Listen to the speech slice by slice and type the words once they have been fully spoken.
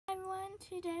And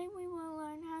today we will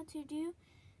learn how to do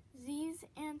these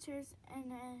answers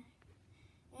and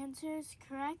answers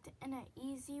correct in an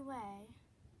easy way.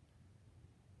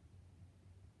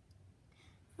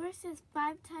 First is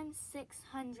 5 times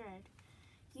 600.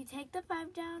 You take the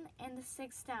 5 down and the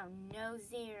 6 down, no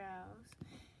zeros.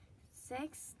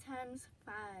 6 times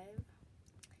 5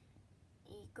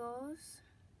 equals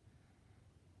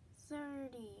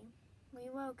 30. We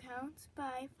will count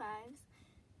by 5s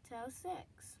till 6.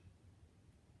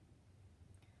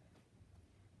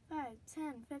 5,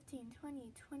 10, 15,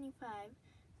 20, 25,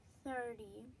 30.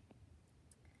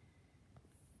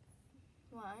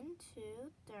 1, 2,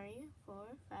 3, 4,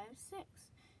 5, 6.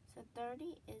 So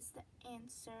 30 is the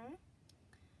answer.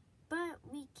 But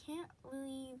we can't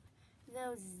leave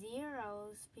those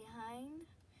zeros behind.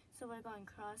 So we're going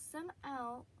to cross them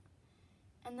out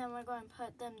and then we're going to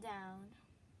put them down.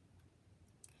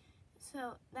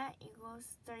 So that equals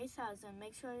 30,000.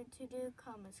 Make sure to do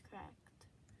commas correct.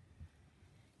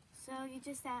 So you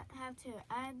just have to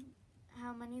add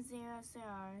how many zeros there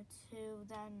are to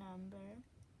that number.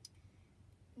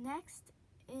 Next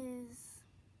is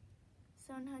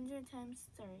 700 times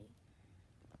 30.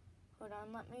 Hold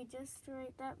on, let me just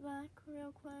write that back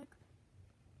real quick.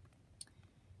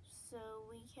 So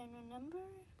we can remember,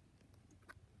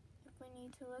 if we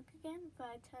need to look again, 5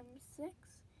 times 6.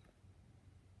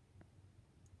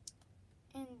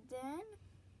 And then,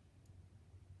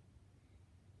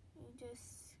 you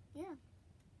just,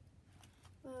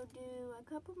 we'll do a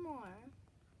couple more.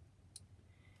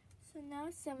 So now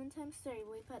 7 times 30.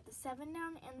 We put the 7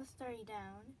 down and the 30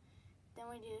 down. Then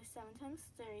we do 7 times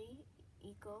 30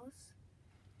 equals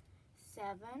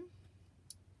 7,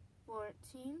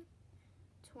 14,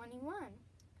 21.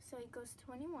 So equals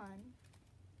 21.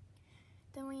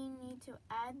 Then we need to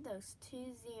add those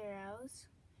 2 zeros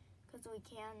because we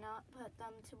cannot put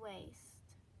them to waste.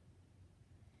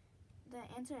 The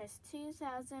answer is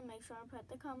 2,000. Make sure to put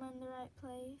the comma in the right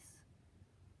place.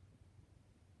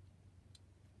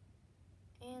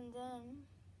 And then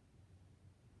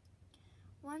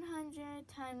 100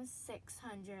 times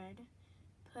 600.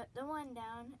 Put the 1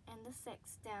 down and the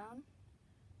 6 down.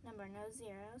 Number, no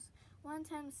zeros. 1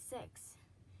 times 6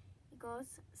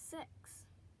 equals 6.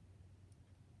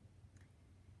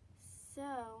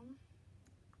 So,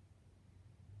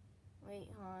 wait,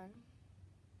 hold on.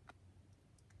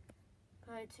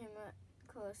 Probably too much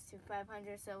close to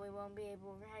 500, so we won't be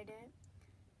able to write it.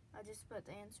 I'll just put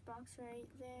the answer box right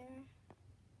there.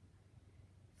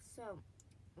 So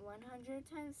 100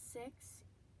 times 6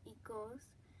 equals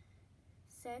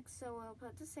 6, so we'll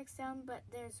put the 6 down, but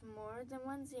there's more than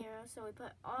 1 zero, so we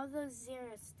put all those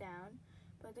zeros down,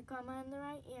 put the comma in the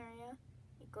right area,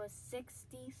 equals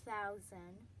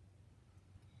 60,000.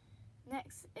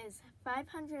 Next is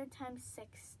 500 times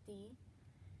 60.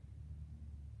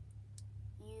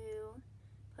 You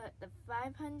put the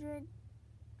 500,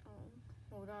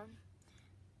 hold on,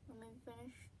 let me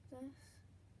finish this.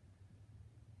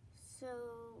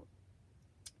 So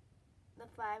the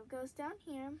 5 goes down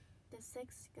here, the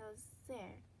 6 goes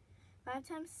there. 5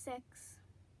 times 6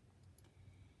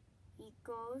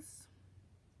 equals,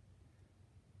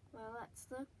 well, let's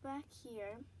look back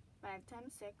here. 5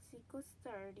 times 6 equals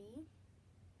 30.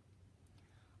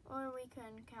 Or we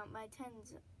can count by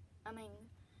 5s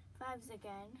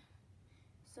again.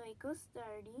 So equals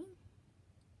 30.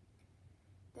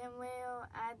 Then we'll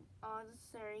add all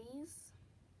the 30s.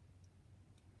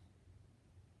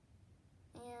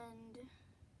 And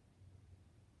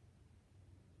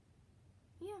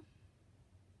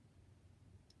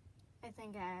I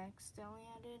think I accidentally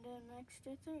added an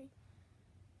extra 3.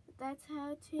 But that's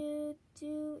how to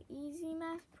do easy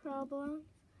math problems.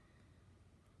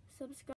 Subscribe.